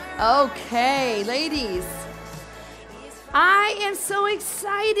Okay, ladies, I am so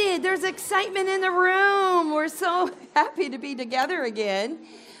excited. There's excitement in the room. We're so happy to be together again.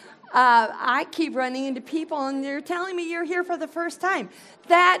 I keep running into people and they're telling me you're here for the first time.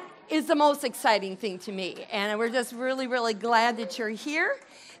 That is the most exciting thing to me. And we're just really, really glad that you're here,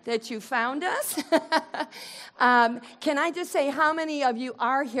 that you found us. Can I just say how many of you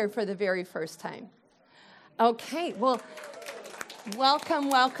are here for the very first time? Okay, well, welcome,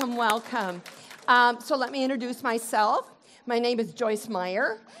 welcome, welcome. So let me introduce myself. My name is Joyce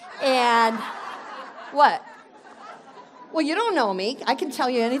Meyer, and what? Well, you don't know me. I can tell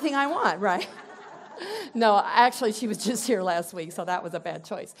you anything I want, right? No, actually, she was just here last week, so that was a bad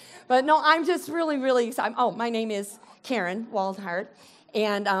choice. But no, I'm just really, really excited. Oh, my name is Karen Waldhart,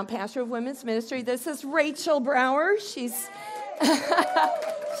 and I'm pastor of women's ministry. This is Rachel Brower. She's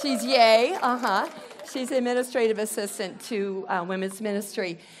yay, She's administrative assistant to women's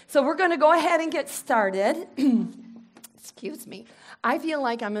ministry. So we're going to go ahead and get started. Excuse me. I feel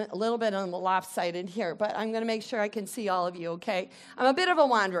like I'm a little bit on the lopsided here, but I'm going to make sure I can see all of you, okay? I'm a bit of a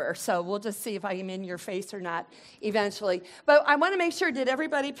wanderer, so we'll just see if I'm in your face or not eventually. But I want to make sure, did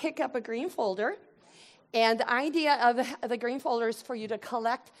everybody pick up a green folder? And the idea of the green folder is for you to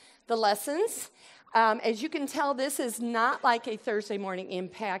collect the lessons. As you can tell, this is not like a Thursday morning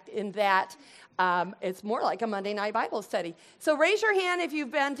impact in that it's more like a Monday night Bible study. So raise your hand if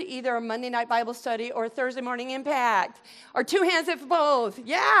you've been to either a Monday night Bible study or a Thursday morning impact, or two hands if both.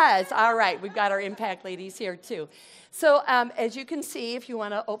 Yes. All right. We've got our impact ladies here too. So as you can see, if you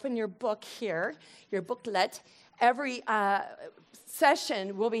want to open your book here, your booklet, every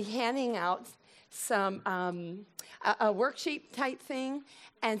session we'll be handing out some a worksheet type thing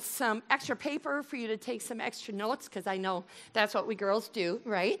and some extra paper for you to take some extra notes, because I know that's what we girls do,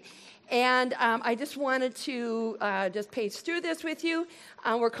 right? And I just wanted to just page through this with you.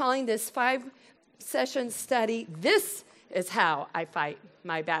 We're calling this 5-session study, This Is How I Fight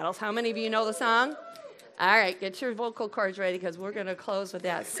My Battles. How many of you know the song? All right, get your vocal cords ready, because we're going to close with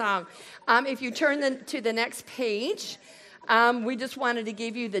that song. If you turn to the next page, we just wanted to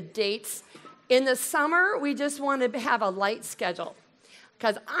give you the dates. In the summer, we just wanted to have a light schedule,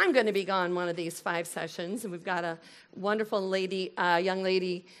 because I'm going to be gone one of these 5 sessions, and we've got a wonderful lady, young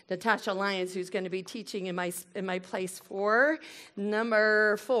lady, Natasha Lyons, who's going to be teaching in my place for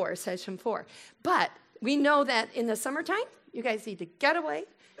number 4, session 4. But we know that in the summertime, you guys need to get away,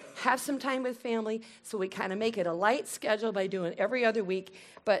 have some time with family, so we kind of make it a light schedule by doing every other week.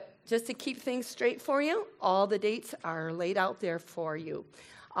 But just to keep things straight for you, all the dates are laid out there for you.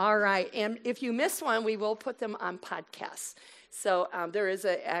 All right, and if you miss one, we will put them on podcasts. So there is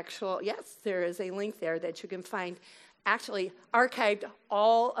there is a link there that you can find, actually archived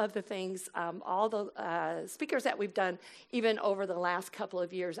all of the things, all the speakers that we've done, even over the last couple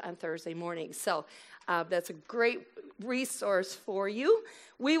of years on Thursday mornings. So that's a great resource for you.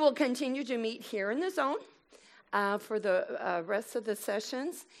 We will continue to meet here in the zone for the rest of the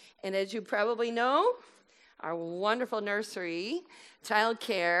sessions. And as you probably know, our wonderful nursery,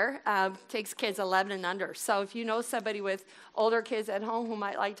 childcare, takes kids 11 and under. So if you know somebody with older kids at home who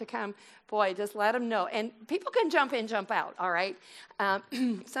might like to come, boy, just let them know. And people can jump in, jump out, all right?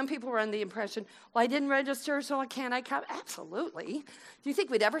 Some people were under the impression, well, I didn't register, so can't I come? Absolutely. Do you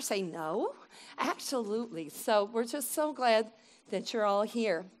think we'd ever say no? Absolutely. So we're just so glad that you're all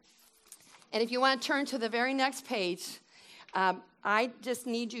here. And if you want to turn to the very next page, I just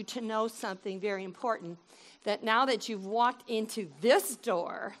need you to know something very important, that now that you've walked into this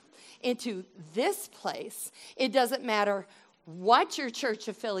door, into this place, it doesn't matter what your church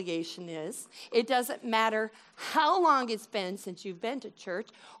affiliation is. It doesn't matter how long it's been since you've been to church,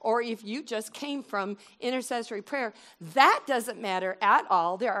 or if you just came from intercessory prayer. That doesn't matter at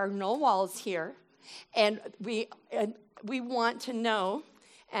all. There are no walls here. And we want to know,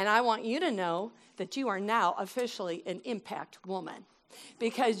 and I want you to know, that you are now officially an impact woman.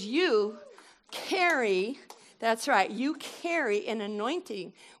 Because you carry, that's right, you carry an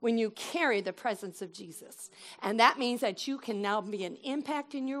anointing when you carry the presence of Jesus. And that means that you can now be an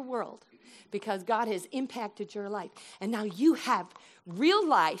impact in your world, because God has impacted your life. And now you have real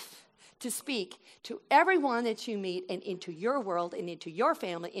life to speak to everyone that you meet and into your world and into your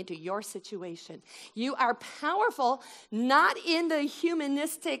family, into your situation. You are powerful, not in the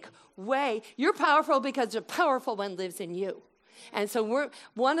humanistic way. You're powerful because the powerful one lives in you. And so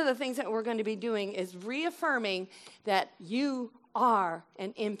one of the things that we're going to be doing is reaffirming that you are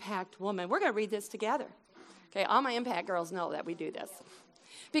an impact woman. We're going to read this together. Okay, all my impact girls know that we do this,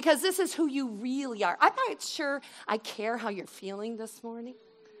 because this is who you really are. I'm not sure I care how you're feeling this morning.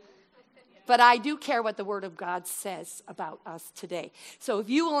 But I do care what the Word of God says about us today. So if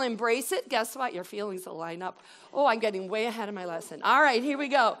you will embrace it, guess what? Your feelings will line up. Oh, I'm getting way ahead of my lesson. All right, here we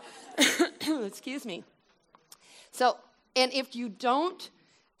go. Excuse me. So, and if you don't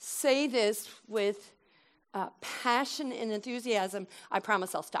say this with passion and enthusiasm, I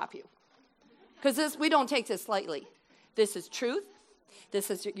promise I'll stop you. Because we don't take this lightly. This is truth.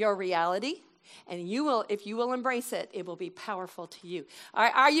 This is your reality. And you will, if you will embrace it, it will be powerful to you. All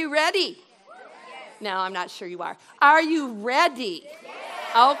right, are you ready? No, I'm not sure you are. Are you ready?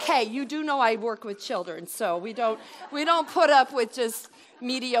 Okay, you do know I work with children, so we don't put up with just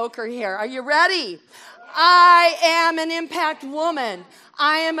mediocre here. Are you ready? I am an impact woman.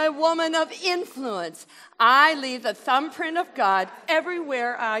 I am a woman of influence. I leave the thumbprint of God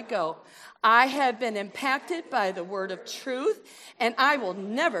everywhere I go. I have been impacted by the word of truth, and I will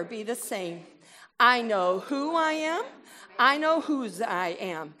never be the same. I know who I am. I know whose I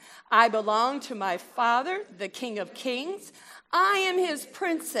am. I belong to my Father, the King of Kings. I am his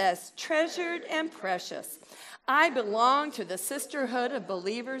princess, treasured and precious. I belong to the sisterhood of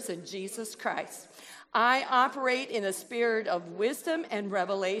believers in Jesus Christ. I operate in a spirit of wisdom and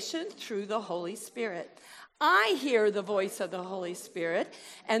revelation through the Holy Spirit. I hear the voice of the Holy Spirit,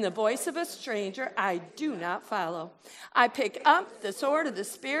 and the voice of a stranger I do not follow. I pick up the sword of the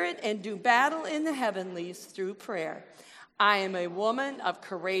Spirit and do battle in the heavenlies through prayer. I am a woman of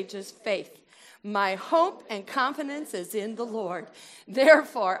courageous faith. My hope and confidence is in the Lord.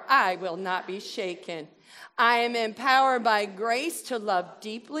 Therefore, I will not be shaken. I am empowered by grace to love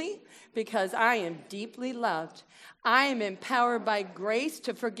deeply because I am deeply loved. I am empowered by grace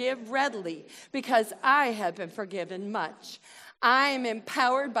to forgive readily because I have been forgiven much. I am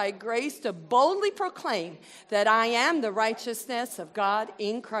empowered by grace to boldly proclaim that I am the righteousness of God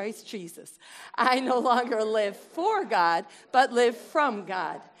in Christ Jesus. I no longer live for God, but live from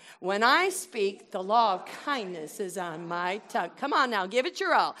God. When I speak, the law of kindness is on my tongue. Come on now, give it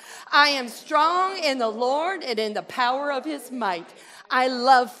your all. I am strong in the Lord and in the power of his might. I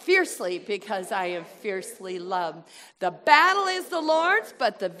love fiercely because I am fiercely loved. The battle is the Lord's,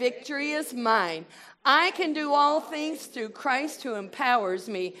 but the victory is mine. I can do all things through Christ who empowers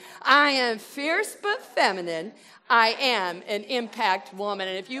me. I am fierce but feminine. I am an impact woman.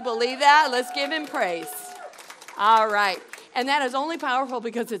 And if you believe that, let's give him praise. All right. And that is only powerful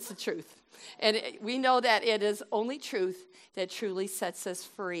because it's the truth. And we know that it is only truth that truly sets us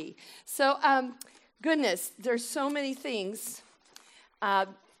free. So, goodness, there's so many things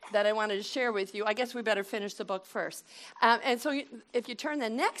that I wanted to share with you. I guess we better finish the book first. And so if you turn the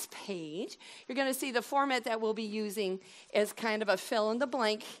next page, you're going to see the format that we'll be using is kind of a fill in the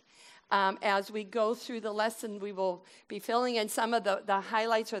blank. As we go through the lesson, we will be filling in some of the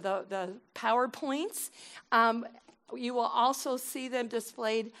highlights or the PowerPoints. You will also see them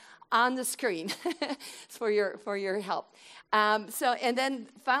displayed on the screen for your help. And then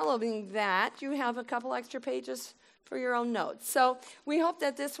following that, you have a couple extra pages for your own notes. So we hope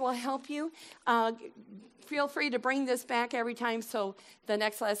that this will help you. Feel free to bring this back every time so the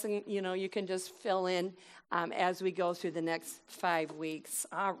next lesson, you can just fill in as we go through the next 5 weeks.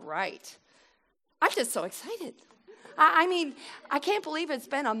 All right. I'm just so excited. I mean, I can't believe it's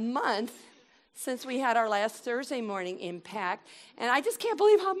been a month since we had our last Thursday morning impact, and I just can't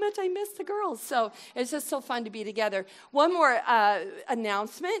believe how much I missed the girls. So it's just so fun to be together. One more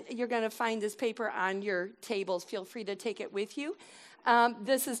announcement. You're going to find this paper on your tables. Feel free to take it with you.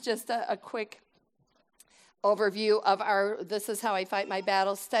 This is just a quick overview of our This Is How I Fight My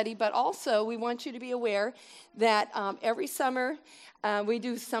Battles study, but also we want you to be aware that every summer we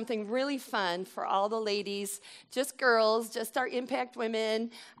do something really fun for all the ladies, just girls, just our impact women,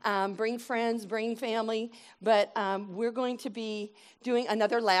 bring friends, bring family, but we're going to be doing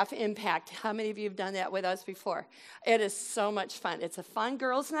another Laugh Impact. How many of you have done that with us before? It is so much fun. It's a fun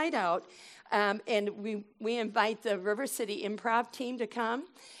girls' night out, and we invite the River City Improv team to come.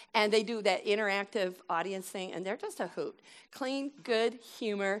 And they do that interactive audience thing, and they're just a hoot. Clean, good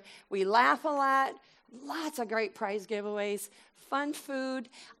humor. We laugh a lot, lots of great prize giveaways, fun food,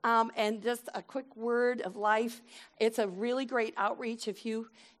 and just a quick word of life. It's a really great outreach. If you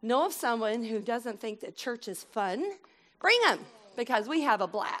know of someone who doesn't think that church is fun, bring them, because we have a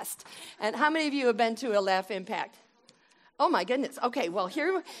blast. And how many of you have been to a Laugh Impact? Oh, my goodness. Okay, well,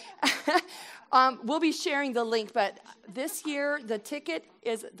 here... we'll be sharing the link, but this year the ticket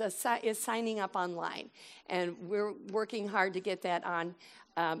is signing up online, and we're working hard to get that on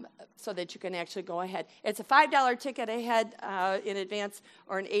so that you can actually go ahead. It's a $5 ticket ahead in advance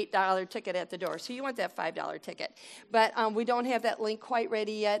or an $8 ticket at the door, so you want that $5 ticket. But we don't have that link quite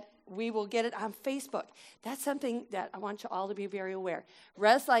ready yet. we will get it on Facebook. That's something that I want you all to be very aware.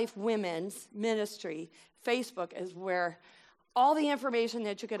 Res Life Women's Ministry, Facebook is where all the information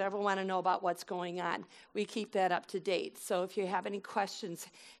that you could ever want to know about what's going on, we keep that up to date. So if you have any questions,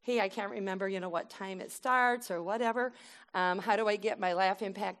 hey, I can't remember, what time it starts or whatever, how do I get my Laugh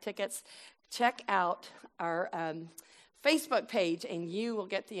Impact tickets? Check out our Facebook page, and you will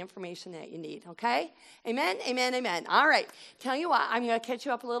get the information that you need, okay? Amen, amen, amen. All right, tell you what, I'm going to catch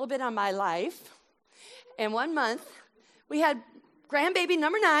you up a little bit on my life. In 1 month, we had grandbaby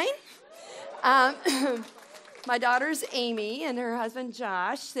number 9. My daughter's Amy and her husband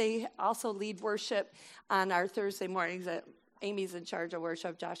Josh. They also lead worship on our Thursday mornings. Amy's in charge of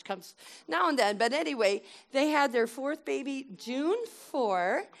worship. Josh comes now and then. But anyway, they had their 4th baby June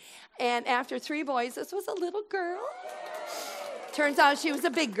 4. And after 3 boys, this was a little girl. Turns out she was a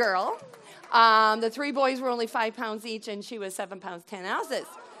big girl. The 3 boys were only 5 pounds each, and she was 7 pounds, 10 ounces.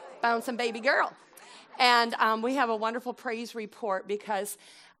 Bouncing baby girl. And we have a wonderful praise report because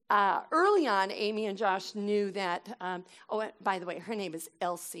early on, Amy and Josh knew that, by the way, her name is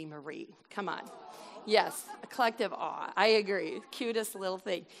Elsie Marie. Come on. Yes, a collective awe. I agree. Cutest little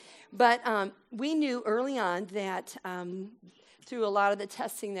thing. But we knew early on that through a lot of the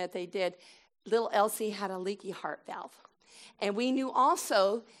testing that they did, little Elsie had a leaky heart valve. And we knew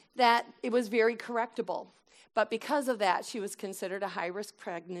also that it was very correctable. But because of that, she was considered a high-risk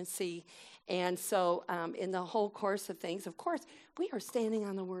pregnancy. And so in the whole course of things, of course, we are standing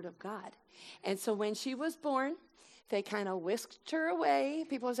on the Word of God. And so when she was born, they kind of whisked her away.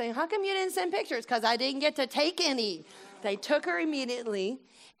 People were saying, how come you didn't send pictures? Because I didn't get to take any. They took her immediately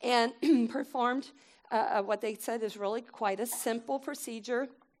and performed what they said is really quite a simple procedure.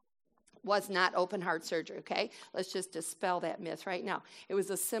 Was not open heart surgery, okay? Let's just dispel that myth right now. It was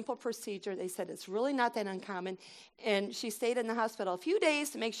a simple procedure. They said it's really not that uncommon. And she stayed in the hospital a few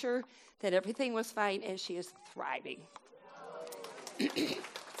days to make sure that everything was fine, and she is thriving.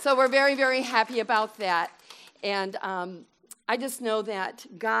 So we're very, very happy about that. And I just know that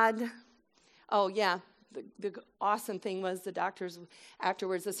God, the awesome thing was the doctors,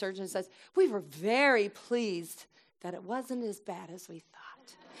 afterwards, the surgeon says, we were very pleased that it wasn't as bad as we thought.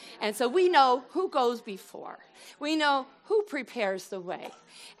 And so we know who goes before. We know who prepares the way.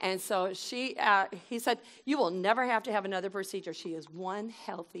 And so he said, you will never have to have another procedure. She is one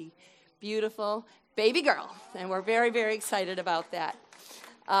healthy, beautiful baby girl. And we're very, very excited about that.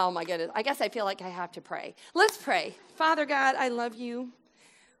 Oh, my goodness. I guess I feel like I have to pray. Let's pray. Father God, I love you.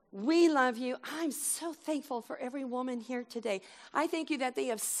 We love you. I'm so thankful for every woman here today. I thank you that they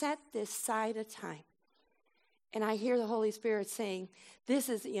have set this side of time. And I hear the Holy Spirit saying, this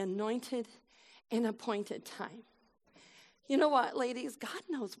is the anointed and appointed time. You know what, ladies? God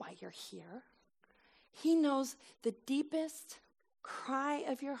knows why you're here. He knows the deepest cry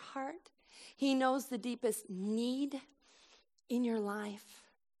of your heart. He knows the deepest need in your life.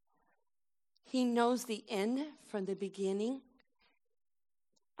 He knows the end from the beginning.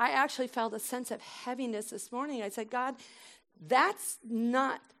 I actually felt a sense of heaviness this morning. I said, God, that's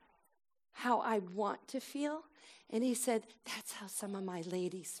not how I want to feel. And he said, that's how some of my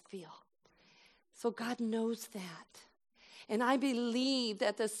ladies feel. So God knows that. And I believe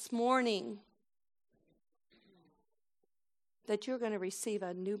that this morning that you're going to receive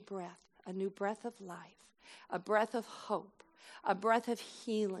a new breath of life, a breath of hope, a breath of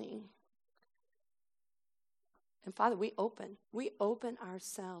healing. And Father, we open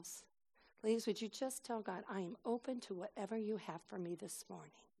ourselves. Ladies, would you just tell God, I am open to whatever you have for me this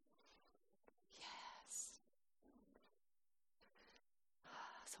morning.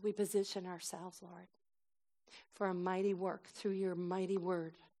 So we position ourselves, Lord, for a mighty work through your mighty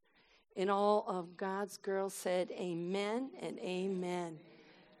word. And all of God's girls said amen and amen.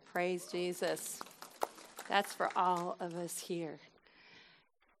 Praise Jesus. That's for all of us here.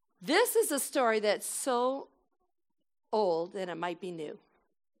 This is a story that's so old that it might be new.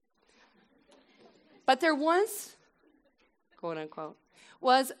 But there once, quote unquote,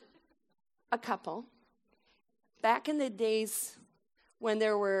 was a couple back in the days when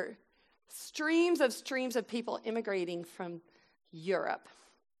there were streams of people immigrating from Europe.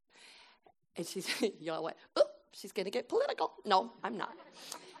 And she's, y'all went, oh, she's going to get political. No, I'm not.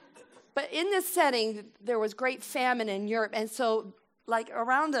 But in this setting, there was great famine in Europe. And so, like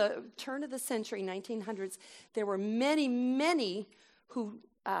around the turn of the century, 1900s, there were many, many who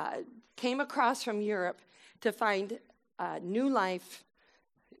came across from Europe to find new life,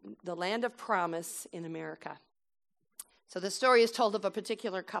 the land of promise in America. So the story is told of a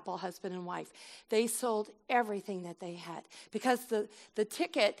particular couple, husband and wife. They sold everything that they had because the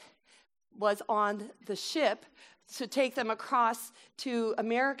ticket was on the ship, to take them across to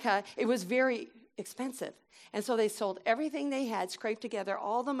America, it was very expensive. And so they sold everything they had, scraped together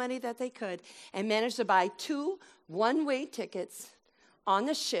all the money that they could, and managed to buy 2 one-way tickets on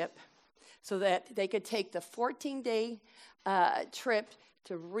the ship so that they could take the 14-day trip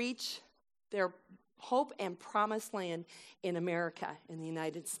to reach their hope and promised land in America, in the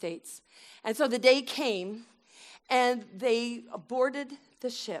United States. And so the day came, and they boarded the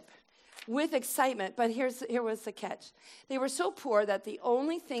ship with excitement, but here was the catch. They were so poor that the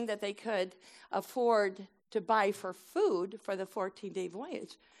only thing that they could afford to buy for food for the 14-day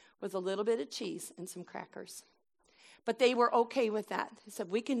voyage was a little bit of cheese and some crackers. But they were okay with that. They said,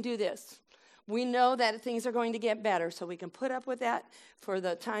 we can do this. We know that things are going to get better, so we can put up with that for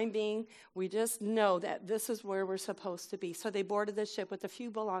the time being. We just know that this is where we're supposed to be. So they boarded the ship with the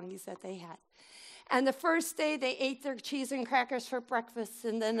few belongings that they had. And the first day, they ate their cheese and crackers for breakfast,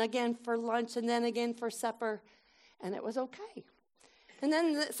 and then again for lunch, and then again for supper, and it was okay. And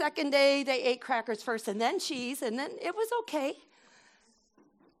then the second day, they ate crackers first, and then cheese, and then it was okay.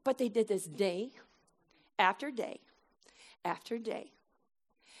 But they did this day after day after day.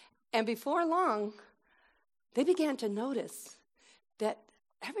 And before long, they began to notice that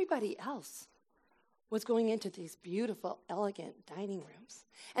everybody else was going into these beautiful, elegant dining rooms.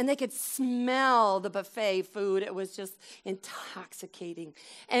 And they could smell the buffet food. It was just intoxicating.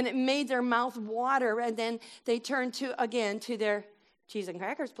 And it made their mouth water. And then they turned to their cheese and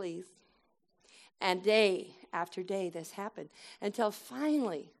crackers, please. And day after day, this happened. Until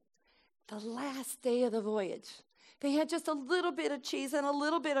finally, the last day of the voyage, they had just a little bit of cheese and a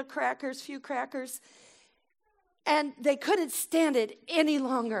little bit of crackers, few crackers. And they couldn't stand it any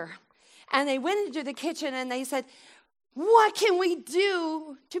longer. And they went into the kitchen and they said, what can we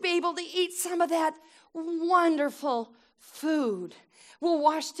do to be able to eat some of that wonderful food? We'll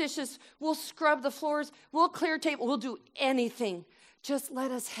wash dishes. We'll scrub the floors. We'll clear table. We'll do anything. Just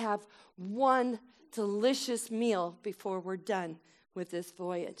let us have one delicious meal before we're done with this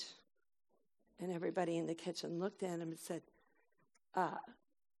voyage. And everybody in the kitchen looked at him and said,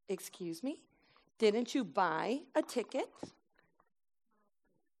 excuse me, didn't you buy a ticket?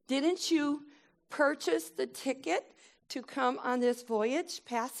 Didn't you purchase the ticket to come on this voyage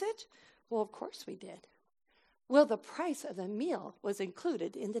passage? Well, of course we did. Well, the price of the meal was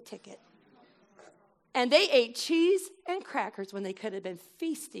included in the ticket. And they ate cheese and crackers when they could have been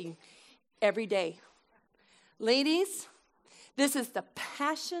feasting every day. Ladies, this is the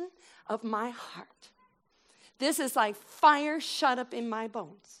passion of my heart. This is like fire shut up in my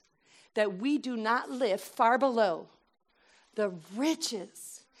bones, that we do not live far below the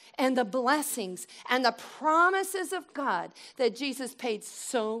riches and the blessings and the promises of God that Jesus paid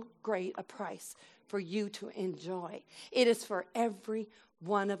so great a price for you to enjoy. It is for every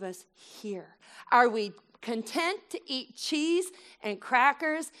one of us here. Are we content to eat cheese and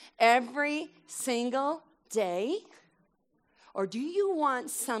crackers every single day? Or do you want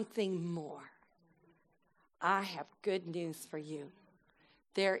something more? I have good news for you.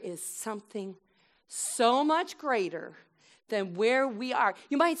 There is something so much greater than where we are.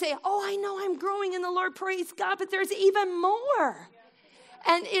 You might say, oh, I know I'm growing in the Lord, praise God, but there's even more.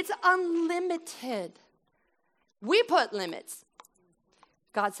 And it's unlimited. We put limits.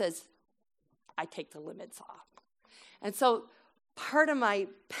 God says, I take the limits off. And so part of my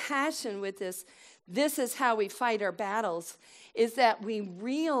passion with this is how we fight our battles, is that we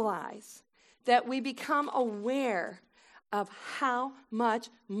realize that we become aware of how much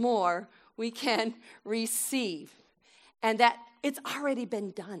more we can receive, and that it's already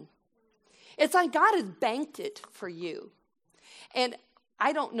been done. It's like God has banked it for you. And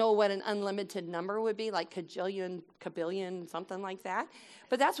I don't know what an unlimited number would be, like cajillion, kabillion, something like that,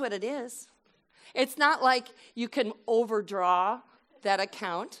 but that's what it is. It's not like you can overdraw that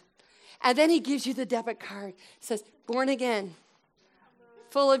account, and then he gives you the debit card, says, born again,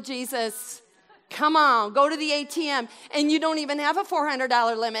 full of Jesus. Come on, go to the ATM, and you don't even have a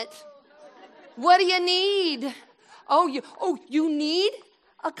 $400 limit. What do you need? You need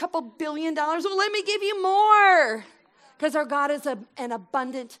a couple $1 billion? Well, let me give you more. Because our God is an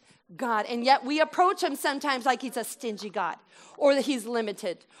abundant God, and yet we approach him sometimes like he's a stingy God, or that he's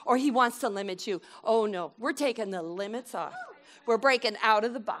limited, or he wants to limit you. Oh, no, we're taking the limits off. We're breaking out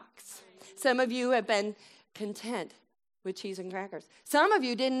of the box. Some of you have been content with cheese and crackers. Some of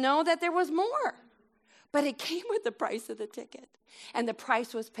you didn't know that there was more, but it came with the price of the ticket, and the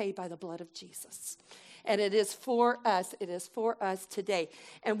price was paid by the blood of Jesus, and it is for us. It is for us today.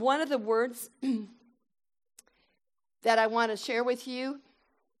 And one of the words that I want to share with you,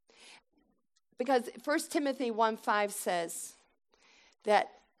 because 1 Timothy 1:5 says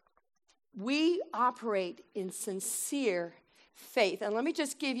that we operate in sincere faith. And let me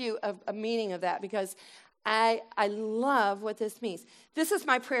just give you a meaning of that, because I love what this means. This is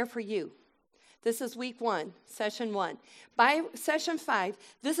my prayer for you. This is week 1, session 1. By session 5,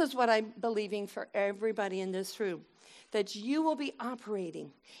 this is what I'm believing for everybody in this room, that you will be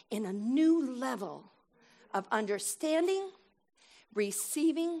operating in a new level of understanding,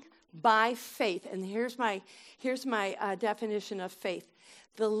 receiving by faith. And here's my definition of faith.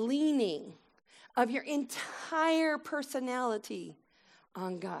 The leaning of your entire personality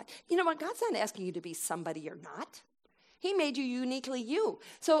on God. You know what? God's not asking you to be somebody you're not. He made you uniquely you.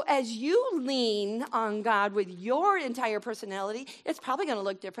 So as you lean on God with your entire personality, it's probably going to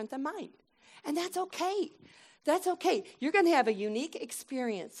look different than mine. And that's okay. That's okay. You're going to have a unique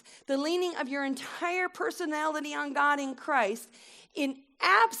experience. The leaning of your entire personality on God in Christ in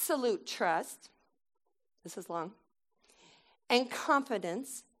absolute trust, this is long, and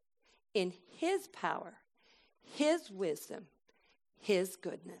confidence in his power, his wisdom, his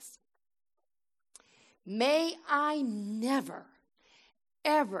goodness. May I never,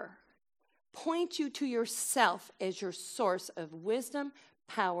 ever point you to yourself as your source of wisdom,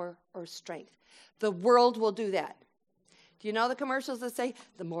 power, or strength. The world will do that. Do you know the commercials that say,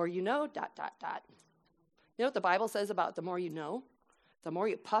 the more you know, ... You know what the Bible says about the more you know? The more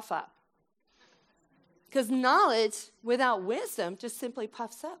you puff up. Because knowledge without wisdom just simply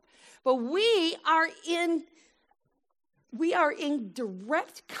puffs up. But we are in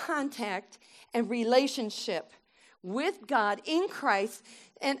direct contact and relationship with God in Christ,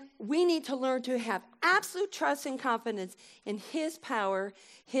 and we need to learn to have absolute trust and confidence in his power,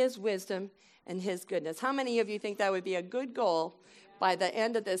 his wisdom, and his goodness. How many of you think that would be a good goal by the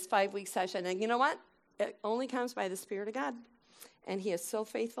end of this 5-week session? And you know what? It only comes by the Spirit of God. And he is so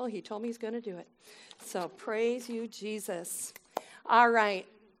faithful. He told me he's going to do it. So praise you, Jesus. All right.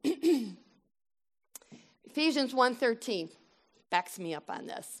 Ephesians 1:13 backs me up on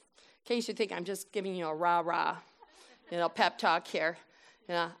this. In case you think I'm just giving you a rah-rah, pep talk here.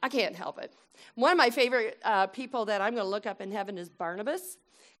 I can't help it. One of my favorite people that I'm going to look up in heaven is Barnabas,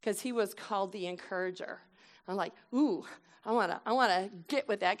 because he was called the encourager. I'm like, ooh, I want to get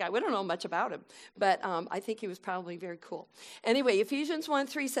with that guy. We don't know much about him, but I think he was probably very cool. Anyway, Ephesians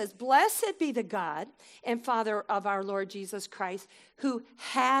 1:3 says, "Blessed be the God and Father of our Lord Jesus Christ, who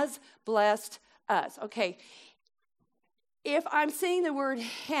has blessed us." Okay, if I'm saying the word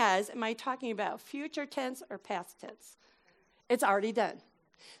has, am I talking about future tense or past tense? It's already done.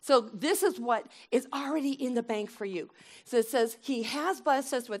 So this is what is already in the bank for you. So it says, he has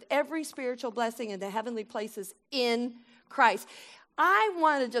blessed us with every spiritual blessing in the heavenly places in Christ. I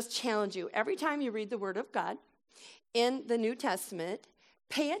want to just challenge you. Every time you read the Word of God in the New Testament,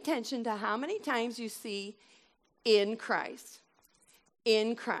 pay attention to how many times you see in Christ,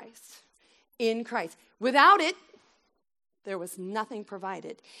 in Christ, in Christ. Without it, there was nothing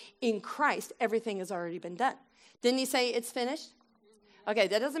provided. In Christ, everything has already been done. Didn't he say it's finished? Okay,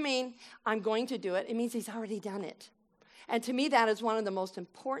 that doesn't mean I'm going to do it. It means he's already done it. And to me, that is one of the most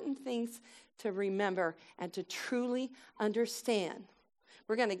important things to remember and to truly understand.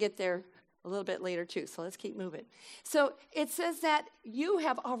 We're going to get there a little bit later, too, so let's keep moving. So it says that you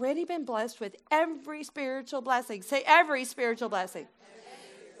have already been blessed with every spiritual blessing. Say every spiritual blessing.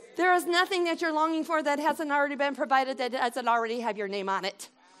 There is nothing that you're longing for that hasn't already been provided, that doesn't already have your name on it.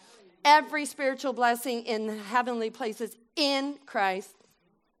 Every spiritual blessing in heavenly places in Christ.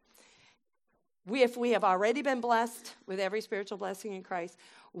 If we have already been blessed with every spiritual blessing in Christ,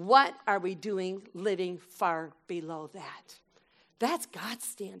 what are we doing living far below that? That's God's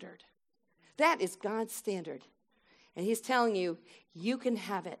standard. That is God's standard. And he's telling you, you can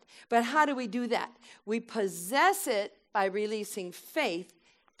have it. But how do we do that? We possess it by releasing faith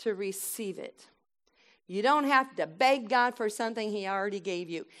to receive it. You don't have to beg God for something he already gave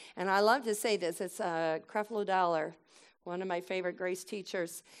you. And I love to say this. It's Creflo Dollar, one of my favorite grace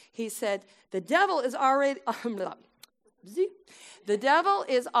teachers. He said, the devil is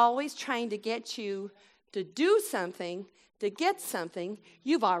always trying to get you to do something, to get something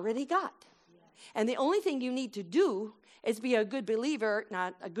you've already got. And the only thing you need to do is be a good believer,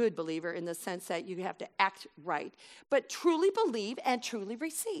 not a good believer in the sense that you have to act right, but truly believe and truly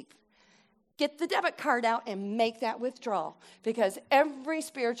receive. Get the debit card out and make that withdrawal, because every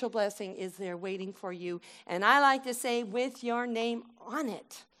spiritual blessing is there waiting for you. And I like to say, with your name on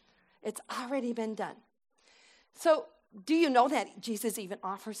it. It's already been done. So do you know that Jesus even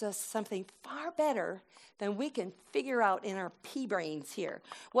offers us something far better than we can figure out in our pea brains here?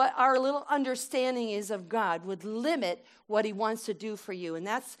 What our little understanding is of God would limit what he wants to do for you. And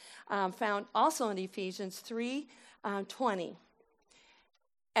that's found also in Ephesians 3:20.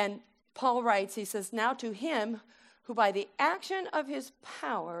 And Paul writes, he says, now to him who by the action of his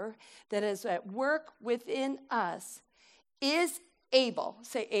power that is at work within us is able,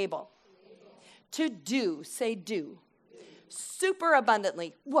 say able, to do, say do, super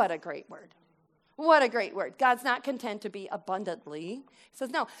abundantly. What a great word. What a great word. God's not content to be abundantly. He says,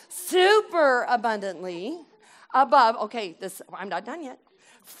 no, super abundantly above, okay, this, I'm not done yet.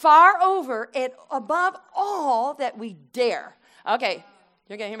 Far over and above all that we dare. Okay,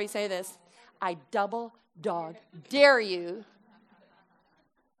 you're going to hear me say this. I double dog dare you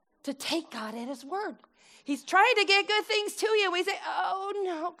to take God at his word. He's trying to get good things to you. We say, oh,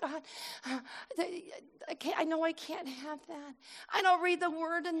 no, God, I know I can't have that. I don't read the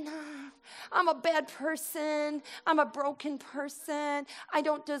word enough. I'm a bad person. I'm a broken person. I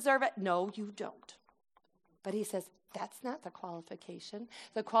don't deserve it. No, you don't. But he says, that's not the qualification.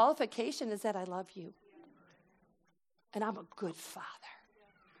 The qualification is that I love you. And I'm a good father.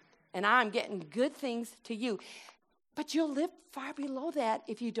 And I'm getting good things to you. But you'll live far below that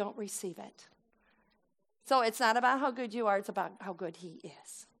if you don't receive it. So it's not about how good you are, it's about how good he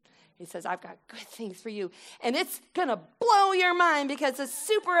is. He says, I've got good things for you. And it's going to blow your mind because it's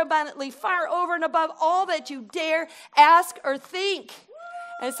super abundantly far over and above all that you dare ask or think.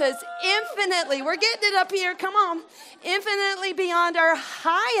 And it says infinitely, we're getting it up here, come on, infinitely beyond our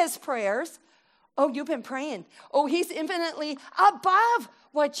highest prayers. Oh, you've been praying. Oh, he's infinitely above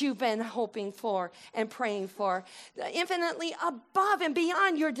what you've been hoping for and praying for. Infinitely above and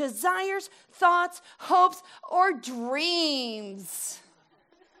beyond your desires, thoughts, hopes, or dreams.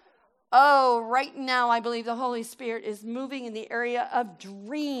 Oh, right now I believe the Holy Spirit is moving in the area of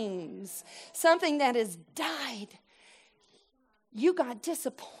dreams. Something that has died. You got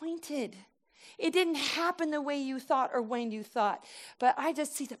disappointed. It didn't happen the way you thought or when you thought. But I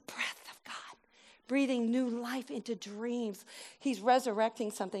just see the breath of God breathing new life into dreams. He's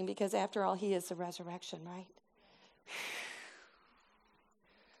resurrecting something because after all, he is the resurrection, right?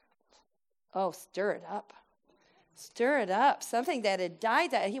 Oh, stir it up. Stir it up. Something that had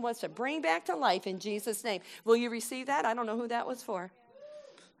died that he wants to bring back to life in Jesus' name. Will you receive that? I don't know who that was for.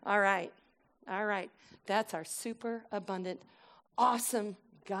 All right. All right. That's our super abundant, awesome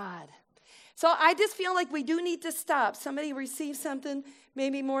God. So I just feel like we do need to stop. Somebody receive something,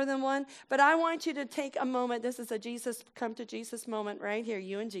 maybe more than one. But I want you to take a moment. This is a Jesus, come to Jesus moment right here,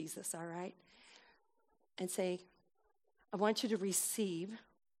 you and Jesus, all right? And say, I want you to receive,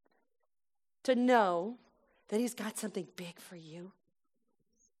 to know that he's got something big for you.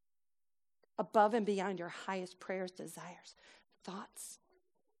 Above and beyond your highest prayers, desires, thoughts,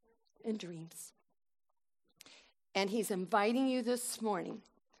 and dreams. And he's inviting you this morning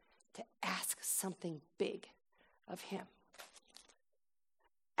to ask something big of him.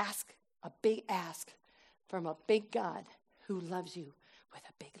 Ask a big ask from a big God who loves you with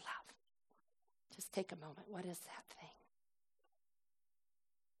a big love. Just take a moment. What is that thing?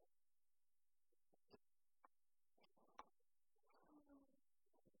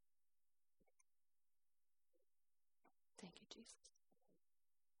 Thank you, Jesus.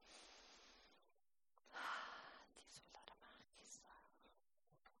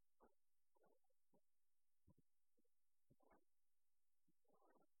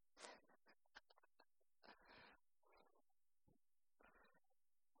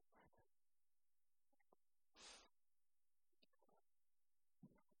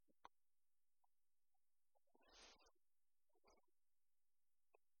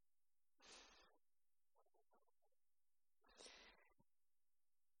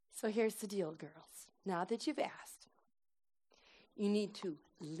 So here's the deal, girls. Now that you've asked, you need to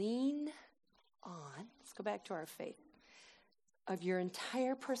lean on, let's go back to our faith, of your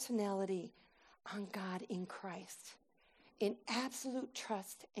entire personality on God in Christ, in absolute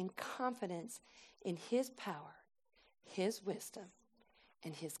trust and confidence in his power, his wisdom,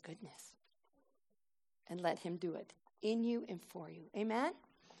 and his goodness. And let him do it in you and for you. Amen?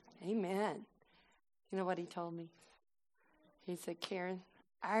 Amen. You know what he told me? He said, Karen,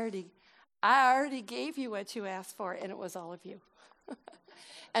 I already gave you what you asked for, and it was all of you.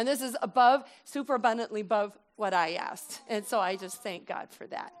 And this is above, super abundantly above what I asked. And so I just thank God for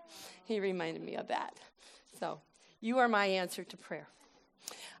that. He reminded me of that. So you are my answer to prayer.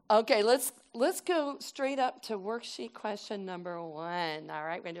 Okay, let's go straight up to worksheet question number 1. All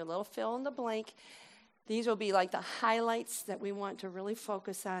right, we're going to do a little fill in the blank. These will be like the highlights that we want to really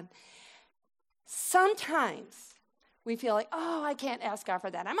focus on. Sometimes we feel like, oh, I can't ask God for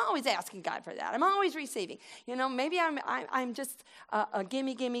that. I'm always asking God for that. I'm always receiving. You know, maybe I'm just a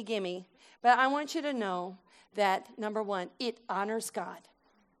gimme, gimme, gimme. But I want you to know that, number 1, it honors God.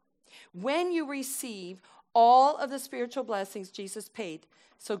 When you receive, all of the spiritual blessings Jesus paid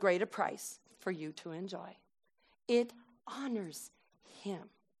so great a price for you to enjoy. It honors him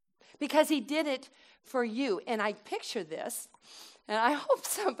because he did it for you. And I picture this, and I hope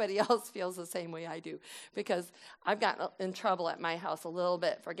somebody else feels the same way I do, because I've gotten in trouble at my house a little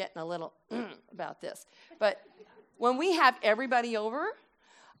bit for getting a little about this. But when we have everybody over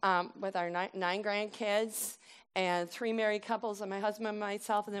with our nine grandkids and 3 married couples and my husband and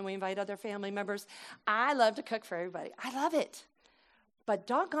myself, and then we invite other family members, I love to cook for everybody. I love it. But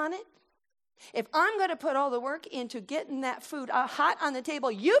doggone it, if I'm going to put all the work into getting that food hot on the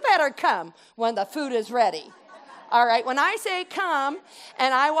table, you better come when the food is ready. All right, when I say come,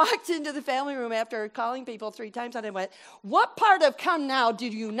 and I walked into the family room after calling people 3 times, and I went, what part of come now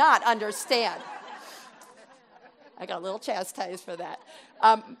did you not understand? I got a little chastised for that.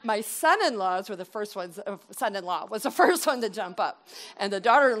 My son-in-laws were the first ones, son-in-law was the first one to jump up. And the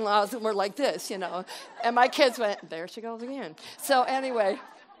daughter-in-laws were like this, And my kids went, there she goes again. So anyway,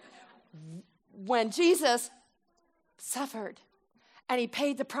 when Jesus suffered and he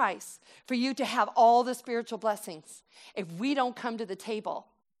paid the price for you to have all the spiritual blessings, if we don't come to the table,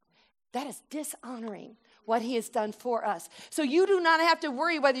 that is dishonoring what he has done for us. So you do not have to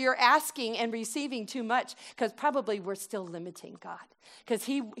worry whether you're asking and receiving too much, because probably we're still limiting God, because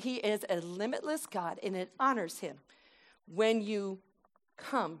he is a limitless God, and it honors him when you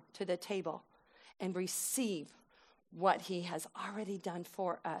come to the table and receive what he has already done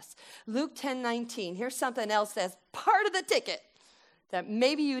for us. Luke 10:19, here's something else that's part of the ticket that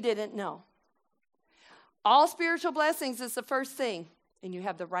maybe you didn't know. All spiritual blessings is the first thing, and you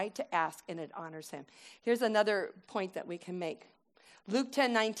have the right to ask, and it honors him. Here's another point that we can make. Luke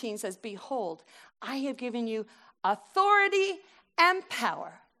 10:19 says, behold, I have given you authority and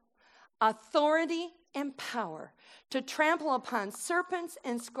power. Authority and power to trample upon serpents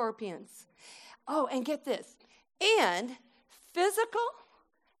and scorpions. Oh, and get this. And physical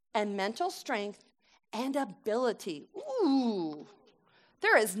and mental strength and ability. Ooh,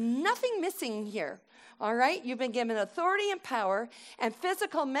 there is nothing missing here. All right, you've been given authority and power and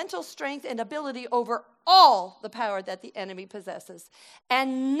physical, mental strength and ability over all the power that the enemy possesses.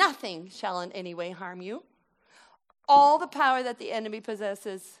 And nothing shall in any way harm you. All the power that the enemy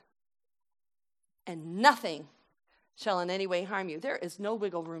possesses, and nothing shall in any way harm you. There is no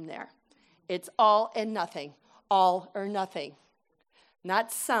wiggle room there. It's all and nothing, all or nothing.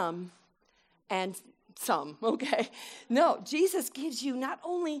 Not some and some, okay? No, Jesus gives you not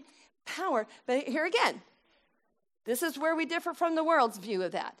only power, but here again, this is where we differ from the world's view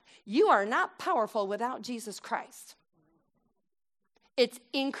of that. You are not powerful without Jesus Christ. It's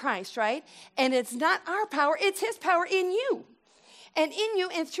in Christ, right? And it's not our power, it's his power in you. And in you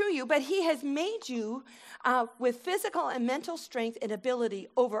and through you, but he has made you with physical and mental strength and ability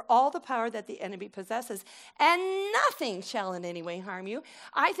over all the power that the enemy possesses, and nothing shall in any way harm you.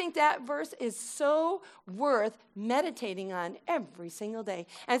 I think that verse is so worth meditating on every single day.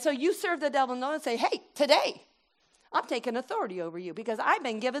 And so you serve the devil no and say, hey, today, I'm taking authority over you because I've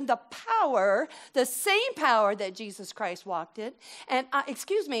been given the power, the same power that Jesus Christ walked in. And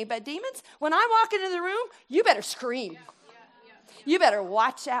excuse me, but demons, when I walk into the room, you better scream. You better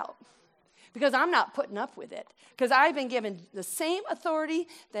watch out, because I'm not putting up with it, because I've been given the same authority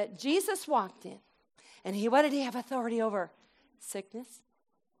that Jesus walked in. And what did he have authority over? Sickness,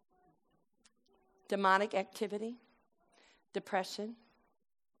 demonic activity, depression.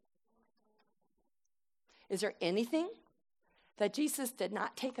 Is there anything that Jesus did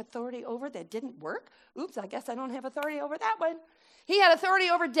not take authority over that didn't work? Oops, I guess I don't have authority over that one. He had authority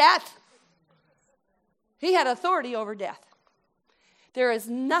over death. He had authority over death. There is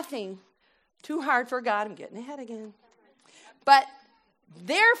nothing too hard for God. I'm getting ahead again. But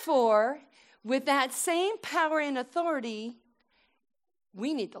therefore, with that same power and authority,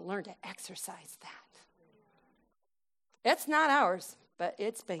 we need to learn to exercise that. It's not ours, but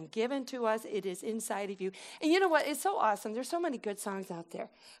it's been given to us. It is inside of you. And you know what? It's so awesome. There's so many good songs out there.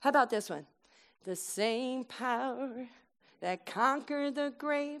 How about this one? The same power that conquered the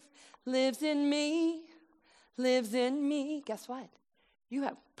grave lives in me, lives in me. Guess what? You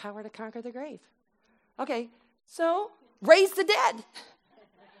have power to conquer the grave. Okay, so raise the dead.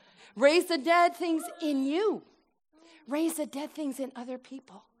 Raise the dead things in you. Raise the dead things in other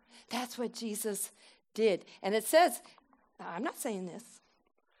people. That's what Jesus did. And it says, I'm not saying this.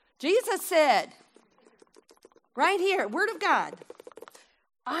 Jesus said, right here, Word of God,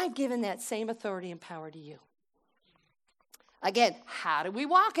 I've given that same authority and power to you. Again, how do we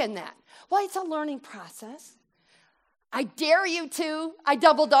walk in that? Well, it's a learning process. I dare you to. I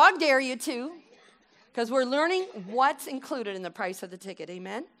double dog dare you to. Because we're learning what's included in the price of the ticket.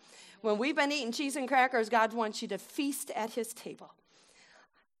 Amen? When we've been eating cheese and crackers, God wants you to feast at his table.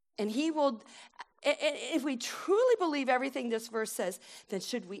 And he will, if we truly believe everything this verse says, then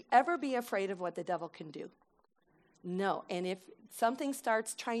should we ever be afraid of what the devil can do? No. And if something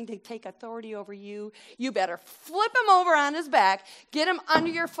starts trying to take authority over you, you better flip him over on his back, get him under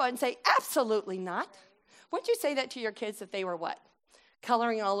your foot and say, absolutely not. Wouldn't you say that to your kids if they were what?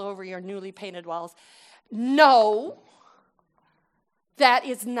 Coloring all over your newly painted walls? No. That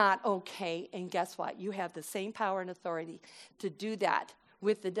is not okay. And guess what? You have the same power and authority to do that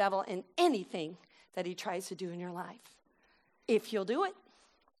with the devil and anything that he tries to do in your life. If you'll do it,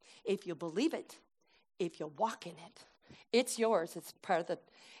 if you'll believe it, if you'll walk in it, it's yours.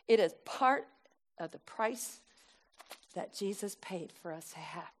 It is part of the price that Jesus paid for us to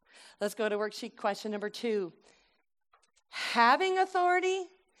have. Let's go to worksheet question number 2. Having authority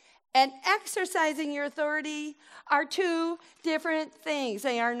and exercising your authority are 2 different things.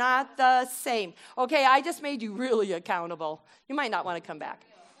 They are not the same. Okay, I just made you really accountable. You might not want to come back.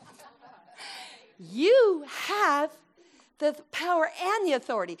 You have the power and the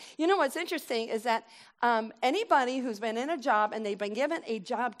authority. You know what's interesting is that anybody who's been in a job and they've been given a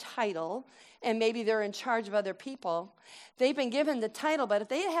job title, and maybe they're in charge of other people, they've been given the title, but if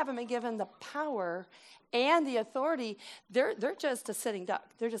they haven't been given the power and the authority, they're just a sitting duck.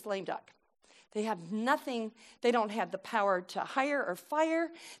 They're just lame duck. They have nothing. They don't have the power to hire or fire.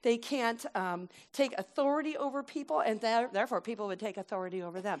 They can't take authority over people, and therefore people would take authority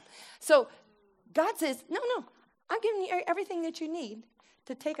over them. So God says, no, I'm giving you everything that you need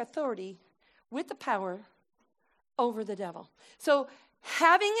to take authority with the power over the devil. So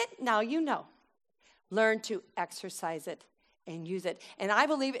having it, now you know. Learn to exercise it and use it. And I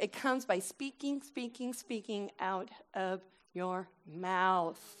believe it comes by speaking out of your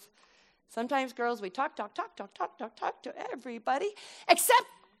mouth. Sometimes, girls, we talk to everybody, except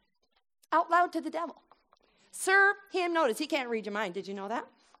out loud to the devil. Sir, notice he can't read your mind. Did you know that?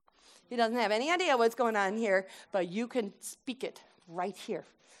 He doesn't have any idea what's going on here, but you can speak it right here.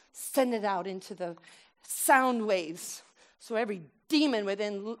 Send it out into the sound waves so every demon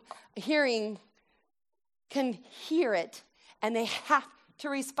within hearing can hear it, and they have to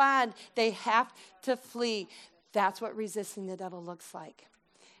respond. They have to flee. That's what resisting the devil looks like.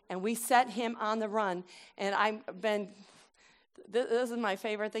 And we set him on the run, and this is my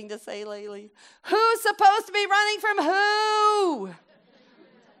favorite thing to say lately. Who's supposed to be running from who?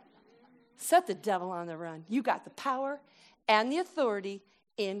 Set the devil on the run. You got the power and the authority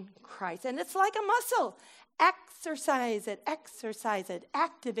in Christ. And it's like a muscle. Exercise it,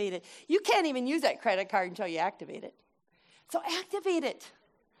 activate it. You can't even use that credit card until you activate it. So activate it.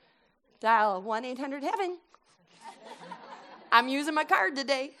 Dial 1-800-HEAVEN. I'm using my card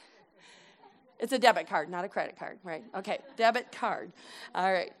today. It's a debit card, not a credit card, right? Okay, debit card.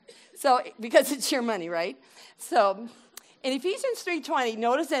 All right. So, because it's your money, right? So, in Ephesians 3:20,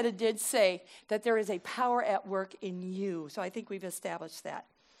 notice that it did say that there is a power at work in you. So I think we've established that.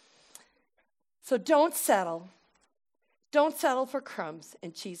 So don't settle. Don't settle for crumbs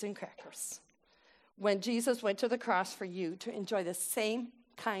and cheese and crackers. When Jesus went to the cross for you to enjoy the same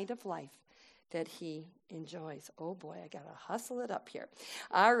kind of life that he enjoys. Oh boy, I got to hustle it up here.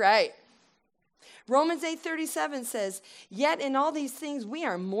 All right. Romans 8:37 says, yet in all these things we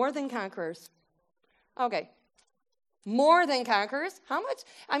are more than conquerors. Okay. More than conquerors. How much?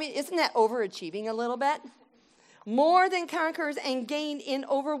 I mean, isn't that overachieving a little bit? More than conquerors and gained in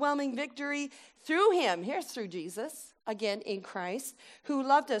overwhelming victory through him. Here's through Jesus, again in Christ, who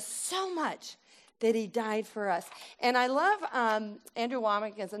loved us so much that he died for us. And I love Andrew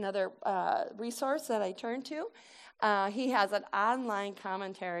Womack as another resource that I turn to. He has an online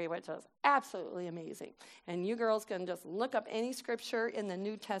commentary, which is absolutely amazing. And you girls can just look up any scripture in the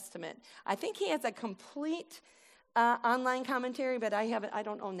New Testament. I think he has a complete online commentary, but I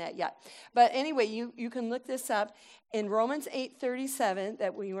don't own that yet. But anyway, you can look this up. In Romans 8:37,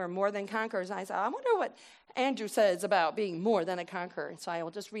 that we were more than conquerors. And I said, I wonder what Andrew says about being more than a conqueror. So I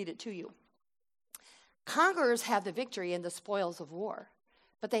will just read it to you. Conquerors have the victory and the spoils of war,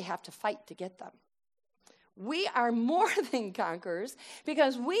 but they have to fight to get them. We are more than conquerors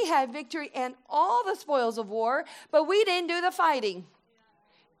because we have victory and all the spoils of war, but we didn't do the fighting.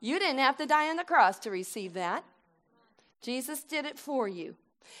 You didn't have to die on the cross to receive that. Jesus did it for you.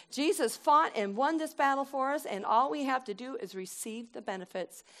 Jesus fought and won this battle for us, and all we have to do is receive the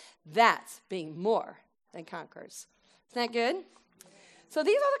benefits. That's being more than conquerors. Isn't that good? So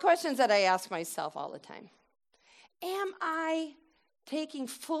these are the questions that I ask myself all the time. Am I taking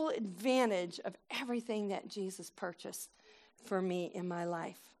full advantage of everything that Jesus purchased for me in my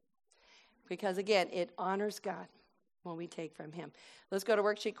life? Because again, it honors God. when we take from him. Let's go to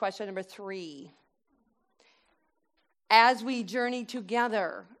worksheet question number 3. As we journey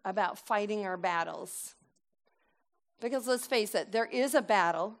together about fighting our battles, because let's face it, there is a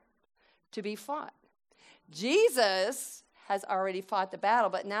battle to be fought. Jesus has already fought the battle,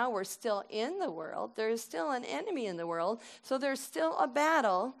 but now we're still in the world. There is still an enemy in the world, so there's still a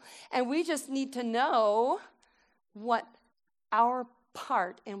battle, and we just need to know what our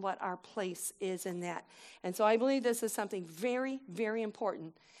part and what our place is in that. And so I believe this is something very, very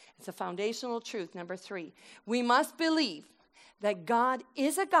important. It's a foundational truth, number 3. We must believe that God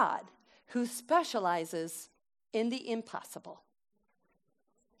is a God who specializes in the impossible.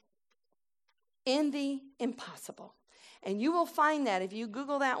 In the impossible. And you will find that if you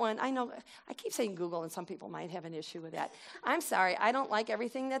Google that one. I know, I keep saying Google, and some people might have an issue with that. I'm sorry, I don't like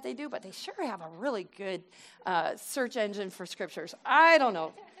everything that they do, but they sure have a really good search engine for scriptures. I don't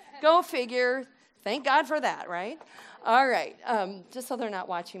know. Go figure. Thank God for that, right? All right. Just so they're not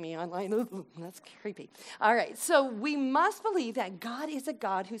watching me online. Ooh, that's creepy. All right. So we must believe that God is a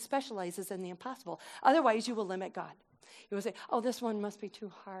God who specializes in the impossible. Otherwise, you will limit God. You will say, oh, this one must be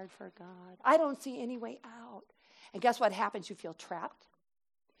too hard for God. I don't see any way out. And guess what happens? You feel trapped.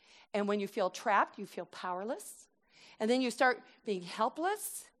 And when you feel trapped, you feel powerless. And then you start being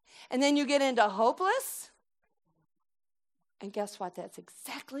helpless. And then you get into hopeless. And guess what? That's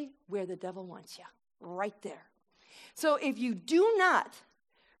exactly where the devil wants you, right there. So if you do not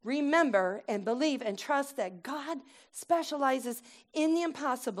remember and believe and trust that God specializes in the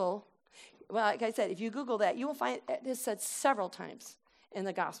impossible, well, like I said, if you Google that, you will find it is said several times in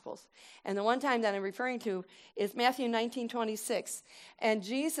the Gospels. And the one time that I'm referring to is Matthew 19:26. And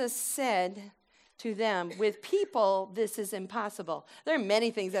Jesus said to them, with people, this is impossible. There are many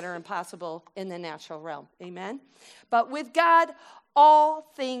things that are impossible in the natural realm. Amen? But with God,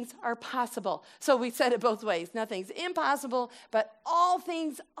 all things are possible. So we said it both ways. Nothing's impossible, but all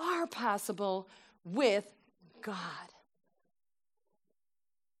things are possible with God.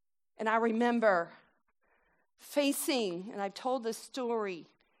 And I remember facing, and I've told this story,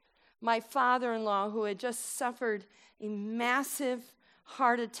 my father-in-law who had just suffered a massive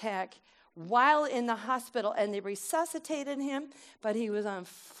heart attack while in the hospital, and they resuscitated him, but he was on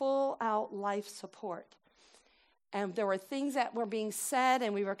full-out life support. And there were things that were being said,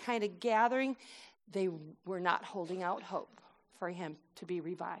 and we were kind of gathering. They were not holding out hope for him to be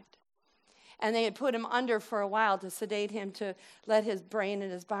revived. And they had put him under for a while to sedate him, to let his brain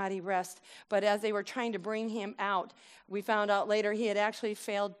and his body rest. But as they were trying to bring him out, we found out later he had actually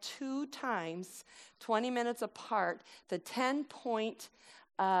failed 2 times, 20 minutes apart, the 10-point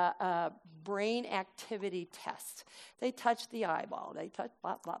brain activity test. They touch the eyeball. They touch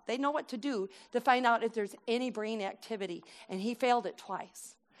blah, blah. They know what to do to find out if there's any brain activity. And he failed it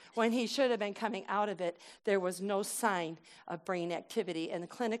twice. When he should have been coming out of it, there was no sign of brain activity. And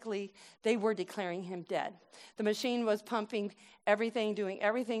clinically, they were declaring him dead. The machine was pumping everything, doing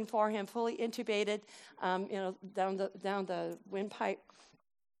everything for him, fully intubated, down the windpipe.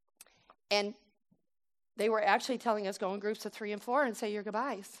 And they were actually telling us go in groups of 3 and 4 and say your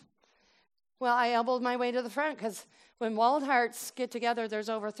goodbyes. Well, I elbowed my way to the front because when Wild Hearts get together, there's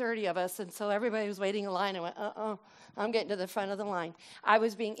over 30 of us, and so everybody was waiting in line. I went, I'm getting to the front of the line. I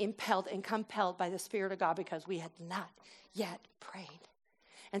was being impelled and compelled by the Spirit of God because we had not yet prayed.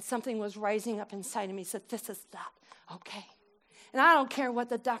 And something was rising up inside of me, said, this is not okay. And I don't care what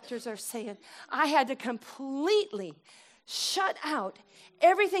the doctors are saying. I had to completely shut out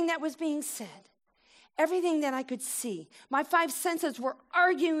everything that was being said. Everything that I could see. My 5 senses were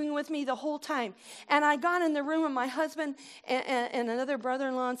arguing with me the whole time. And I got in the room and my husband and another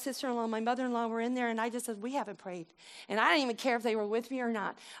brother-in-law and sister-in-law, my mother-in-law were in there, and I just said, we haven't prayed. And I didn't even care if they were with me or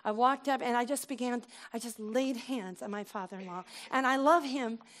not. I walked up and I just laid hands on my father-in-law. And I love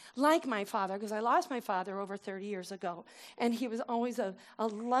him like my father because I lost my father over 30 years ago. And he was always a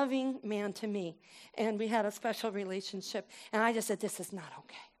loving man to me. And we had a special relationship. And I just said, this is not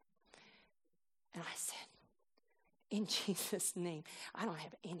okay. And I said, in Jesus' name, I don't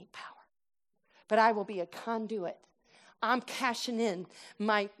have any power, but I will be a conduit. I'm cashing in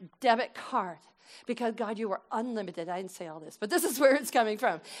my debit card because, God, you are unlimited. I didn't say all this, but this is where it's coming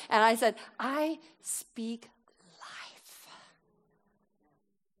from. And I said, I speak life.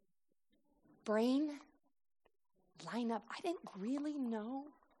 Brain, line up. I didn't really know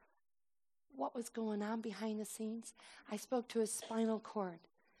what was going on behind the scenes. I spoke to his spinal cord.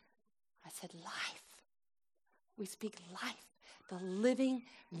 I said, life. We speak life, the living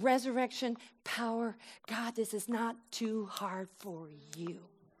resurrection power. God, this is not too hard for you.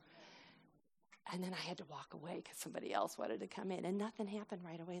 And then I had to walk away because somebody else wanted to come in. And nothing happened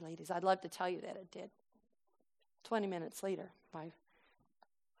right away, ladies. I'd love to tell you that it did. 20 minutes later, my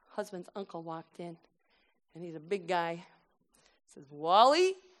husband's uncle walked in, and he's a big guy. He says,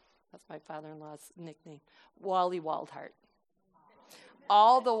 Wally, that's my father-in-law's nickname, Wally Waldhart.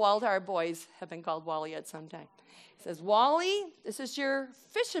 All the Waldhart boys have been called Wally at some time. He says, Wally, this is your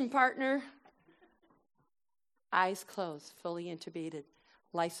fishing partner. Eyes closed, fully intubated,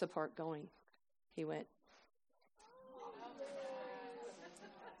 life support going. He went.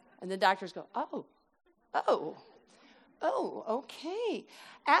 And the doctors go, oh, okay.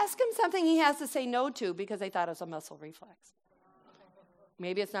 Ask him something he has to say no to because they thought it was a muscle reflex.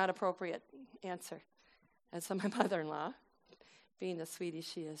 Maybe it's not appropriate answer. And so my mother-in-law, being the sweetie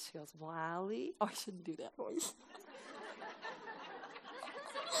she is, she goes, Wally. Oh, I shouldn't do that voice.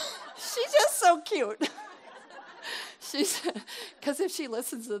 She's just so cute. Because if she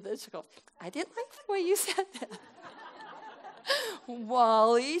listens to this, she'll go, I didn't like the way you said that.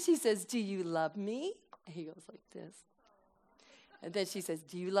 Wally, she says, do you love me? And he goes like this. And then she says,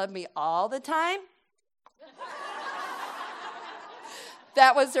 do you love me all the time?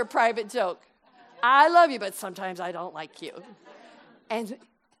 That was her private joke. I love you, but sometimes I don't like you. And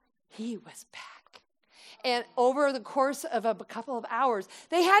he was back. And over the course of a couple of hours,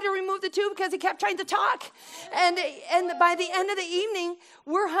 they had to remove the tube because he kept trying to talk. And by the end of the evening,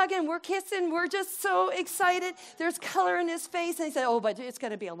 we're hugging, we're kissing, we're just so excited. There's color in his face. And he said, but it's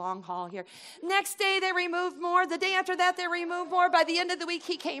going to be a long haul here. Next day, they removed more. The day after that, they removed more. By the end of the week,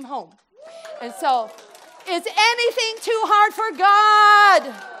 he came home. And so, is anything too hard for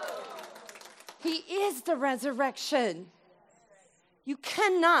God? He is the resurrection. You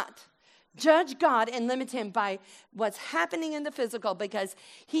cannot judge God and limit him by what's happening in the physical because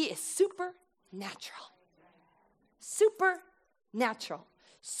he is supernatural. Supernatural.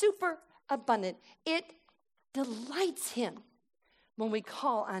 Super abundant. It delights him when we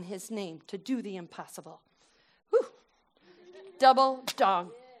call on his name to do the impossible. Whew. Double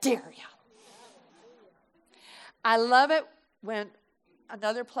dog dare you. I love it when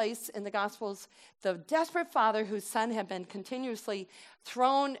another place in the Gospels, the desperate father whose son had been continuously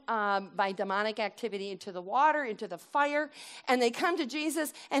thrown by demonic activity into the water, into the fire, and they come to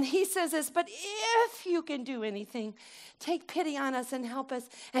Jesus, and he says this, but if you can do anything, take pity on us and help us.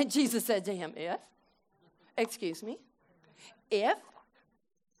 And Jesus said to him, if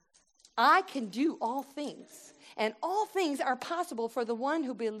I can do all things, and all things are possible for the one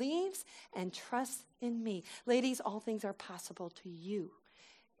who believes and trusts in me. Ladies, all things are possible to you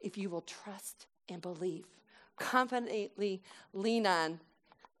if you will trust and believe. Confidently lean on.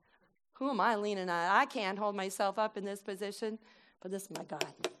 Who am I leaning on? I can't hold myself up in this position, but this is my God.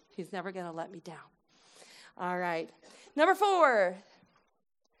 He's never going to let me down. All right. Number 4,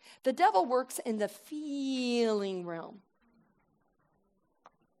 the devil works in the feeling realm.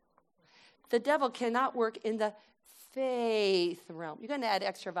 The devil cannot work in the faith realm. You're going to add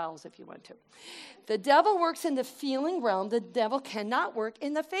extra vowels if you want to. The devil works in the feeling realm. The devil cannot work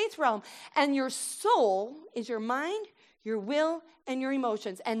in the faith realm. And your soul is your mind, your will, and your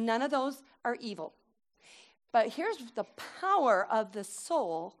emotions. And none of those are evil. But here's the power of the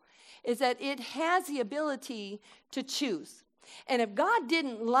soul is that it has the ability to choose. And if God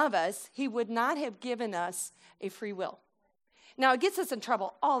didn't love us, he would not have given us a free will. Now, it gets us in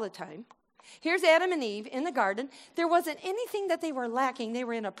trouble all the time. Here's Adam and Eve in the garden. There wasn't anything that they were lacking. They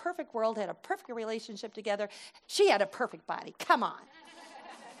were in a perfect world, had a perfect relationship together. She had a perfect body. Come on.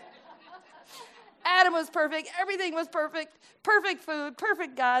 Adam was perfect. Everything was perfect. Perfect food,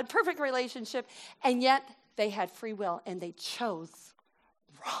 perfect God, perfect relationship. And yet they had free will and they chose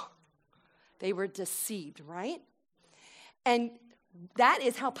wrong. They were deceived, right? And that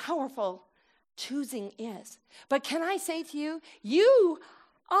is how powerful choosing is. But can I say to you, you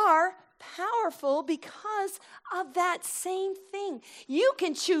are powerful because of that same thing. You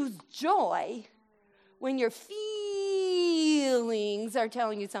can choose joy when your feelings are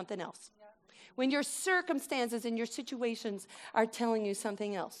telling you something else. When your circumstances and your situations are telling you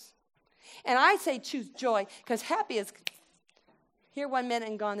something else. And I say choose joy because happy is here 1 minute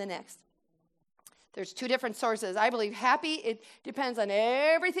and gone the next. There's 2 different sources. I believe happy, it depends on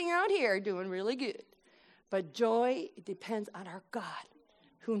everything out here doing really good. But joy, it depends on our God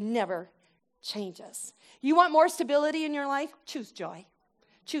who never changes. You want more stability in your life? Choose joy.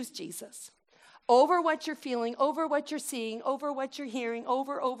 Choose Jesus. Over what you're feeling, over what you're seeing, over what you're hearing,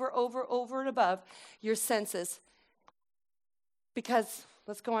 over and above your senses. Because,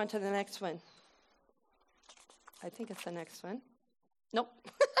 let's go on to the next one. I think it's the next one. Nope.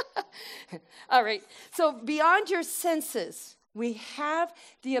 All right. So beyond your senses, we have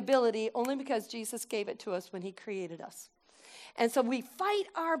the ability only because Jesus gave it to us when he created us. And so we fight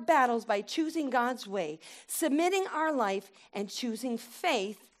our battles by choosing God's way, submitting our life, and choosing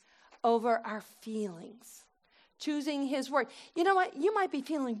faith over our feelings. Choosing his word. You know what? You might be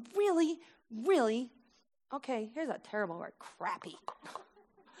feeling really, really, okay, here's a terrible word, crappy.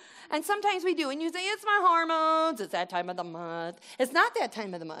 And sometimes we do, and you say, it's my hormones, it's that time of the month. It's not that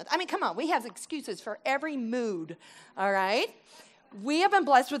time of the month. I mean, come on, we have excuses for every mood, all right? We have been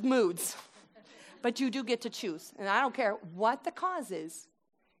blessed with moods, but you do get to choose. And I don't care what the cause is,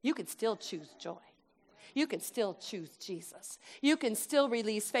 you can still choose joy. You can still choose Jesus. You can still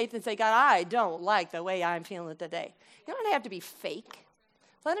release faith and say, God, I don't like the way I'm feeling today. You don't have to be fake.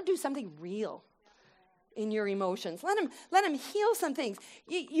 Let him do something real in your emotions. Let him heal some things.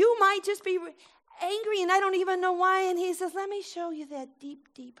 You might just be angry and I don't even know why. And he says, let me show you that deep,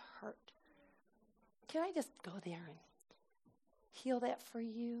 deep hurt. Can I just go there and heal that for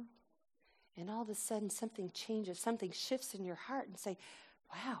you? And all of a sudden something changes, something shifts in your heart and say,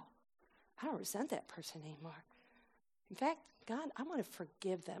 wow, I don't resent that person anymore. In fact, God, I want to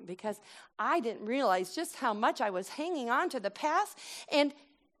forgive them because I didn't realize just how much I was hanging on to the past and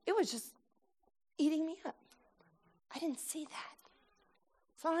it was just eating me up. I didn't see that.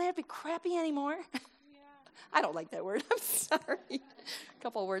 So I don't have to be crappy anymore. Yeah. I don't like that word. I'm sorry. A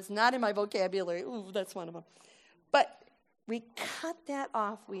couple of words not in my vocabulary. Ooh, that's one of them. But we cut that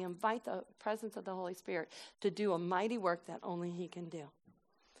off. We invite the presence of the Holy Spirit to do a mighty work that only he can do.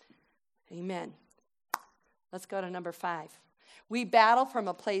 Amen. Let's go to number 5. We battle from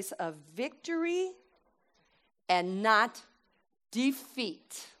a place of victory and not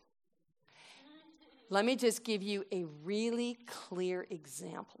defeat. Let me just give you a really clear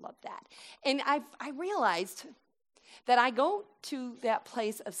example of that. And I realized that I go to that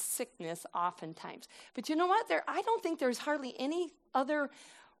place of sickness oftentimes. But you know what? I don't think there's hardly any other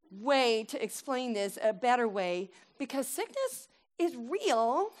way to explain this, a better way, because sickness is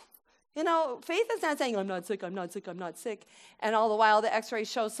real. You know, faith is not saying, I'm not sick, I'm not sick, I'm not sick. And all the while the x-ray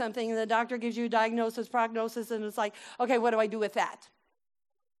shows something and the doctor gives you a diagnosis, prognosis, and it's like, okay, what do I do with that?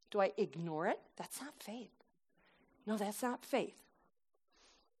 Do I ignore it? That's not faith. No, that's not faith.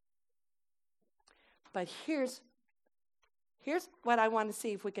 But here's what I want to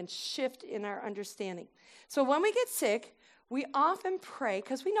see if we can shift in our understanding. So when we get sick, we often pray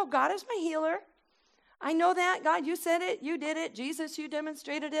because we know God is my healer. I know that. God, you said it. You did it. Jesus, you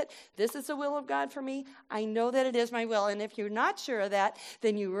demonstrated it. This is the will of God for me. I know that it is my will. And if you're not sure of that,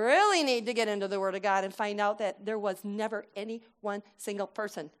 then you really need to get into the Word of God and find out that there was never any one single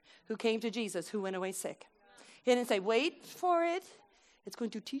person who came to Jesus who went away sick. He didn't say, wait for it. It's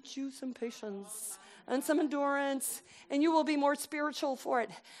going to teach you some patience and some endurance, and you will be more spiritual for it.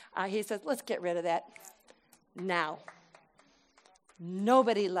 He says, let's get rid of that now.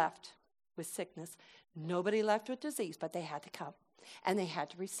 Nobody left with sickness. Nobody left with disease, but they had to come, and they had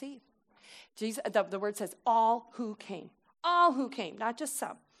to receive. Jesus, the word says, all who came, not just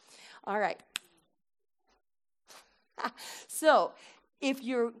some. All right. So if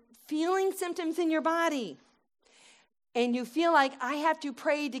you're feeling symptoms in your body, and you feel like I have to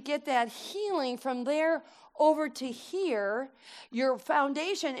pray to get that healing from there over to here, your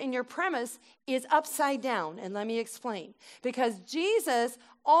foundation and your premise is upside down. And let me explain. Because Jesus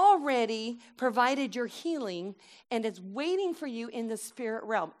already provided your healing and is waiting for you in the spirit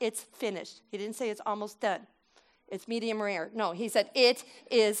realm. It's finished. He didn't say it's almost done. It's medium rare. No, he said it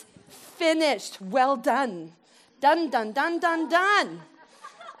is finished. Well done. Done, done, done, done, done.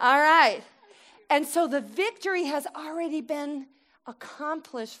 All right. And so the victory has already been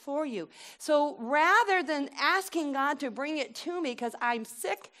accomplished for you. So rather than asking God to bring it to me because I'm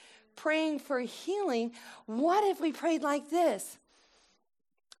sick, praying for healing, what if we prayed like this?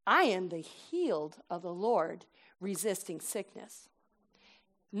 I am the healed of the Lord, resisting sickness.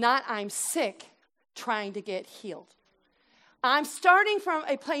 Not I'm sick, trying to get healed. I'm starting from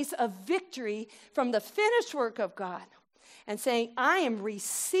a place of victory from the finished work of God and saying, I am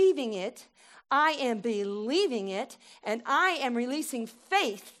receiving it, I am believing it, and I am releasing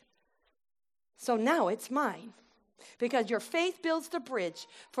faith. So now it's mine. Because your faith builds the bridge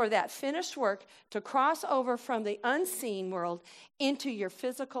for that finished work to cross over from the unseen world into your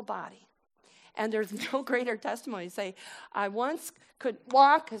physical body. And there's no greater testimony to say, I once could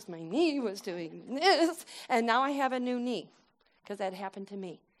walk because my knee was doing this, and now I have a new knee because that happened to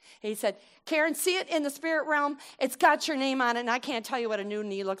me. He said, Karen, see it in the spirit realm? It's got your name on it, and I can't tell you what a new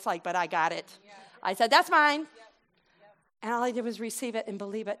knee looks like, but I got it. Yeah. I said, that's mine. Yep. And all I did was receive it and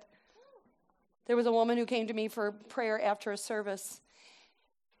believe it. There was a woman who came to me for prayer after a service,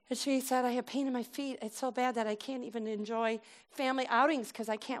 And she said, I have pain in my feet. It's so bad that I can't even enjoy family outings because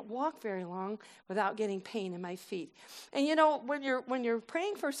I can't walk very long without getting pain in my feet. And you know, when you're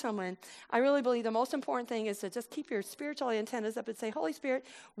praying for someone, I really believe the most important thing is to just keep your spiritual antennas up and say, Holy Spirit,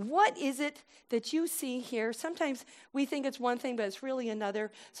 what is it that you see here? Sometimes we think it's one thing, but it's really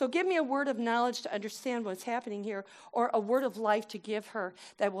another. So give me a word of knowledge to understand what's happening here, or a word of life to give her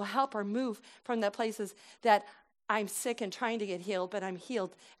that will help her move from the places that I'm sick and trying to get healed, but I'm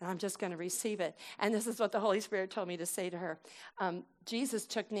healed, and I'm just going to receive it. And this is what the Holy Spirit told me to say to her. Jesus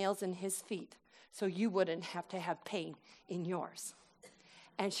took nails in his feet, so you wouldn't have to have pain in yours.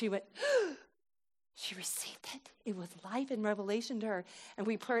 And she went, she received it. It was life and revelation to her. And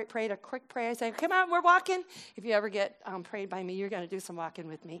we prayed a quick prayer. I said, come on, we're walking. If you ever get prayed by me, you're going to do some walking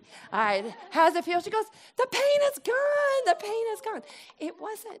with me. All right, how's it feel? She goes, the pain is gone. The pain is gone. It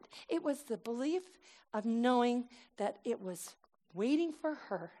wasn't. It was the belief of knowing that it was waiting for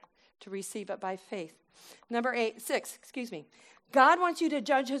her to receive it by faith. Number 6. God wants you to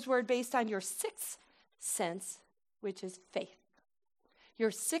judge his word based on your sixth sense, which is faith. Your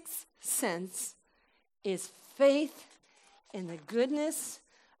sixth sense is faith in the goodness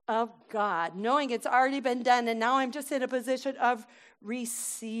of God, knowing it's already been done, and now I'm just in a position of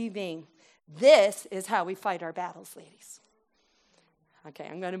receiving. This is how we fight our battles, ladies. Okay,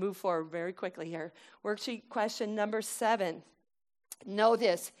 I'm going to move forward very quickly here. Worksheet question number 7. Know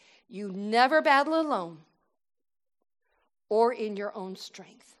this, you never battle alone or in your own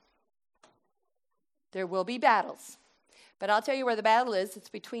strength. There will be battles, but I'll tell you where the battle is. It's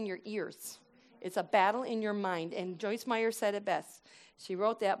between your ears. It's a battle in your mind, and Joyce Meyer said it best. She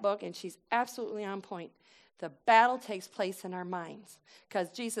wrote that book, and she's absolutely on point. The battle takes place in our minds because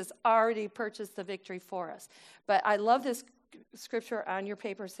Jesus already purchased the victory for us. But I love this scripture on your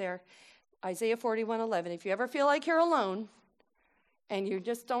papers there, Isaiah 41:11. If you ever feel like you're alone and you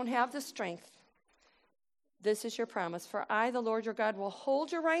just don't have the strength, this is your promise. For I, the Lord your God, will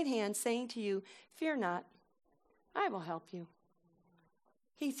hold your right hand, saying to you, fear not, I will help you.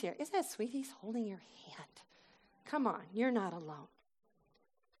 He's here. Isn't that sweet? He's holding your hand. Come on, you're not alone.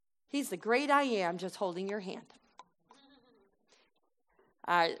 He's the great I am, just holding your hand.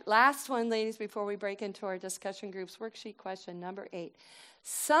 All right, last one, ladies, before we break into our discussion groups. Worksheet question number 8.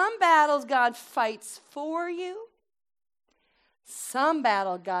 Some battles God fights for you. Some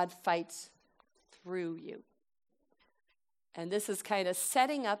battle God fights through you. And this is kind of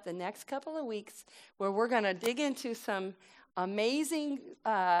setting up the next couple of weeks where we're going to dig into some amazing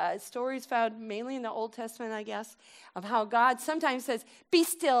stories found mainly in the Old Testament, I guess, of how God sometimes says, be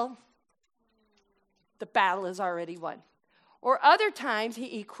still. The battle is already won. Or other times,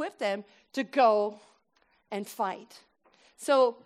 he equipped them to go and fight. So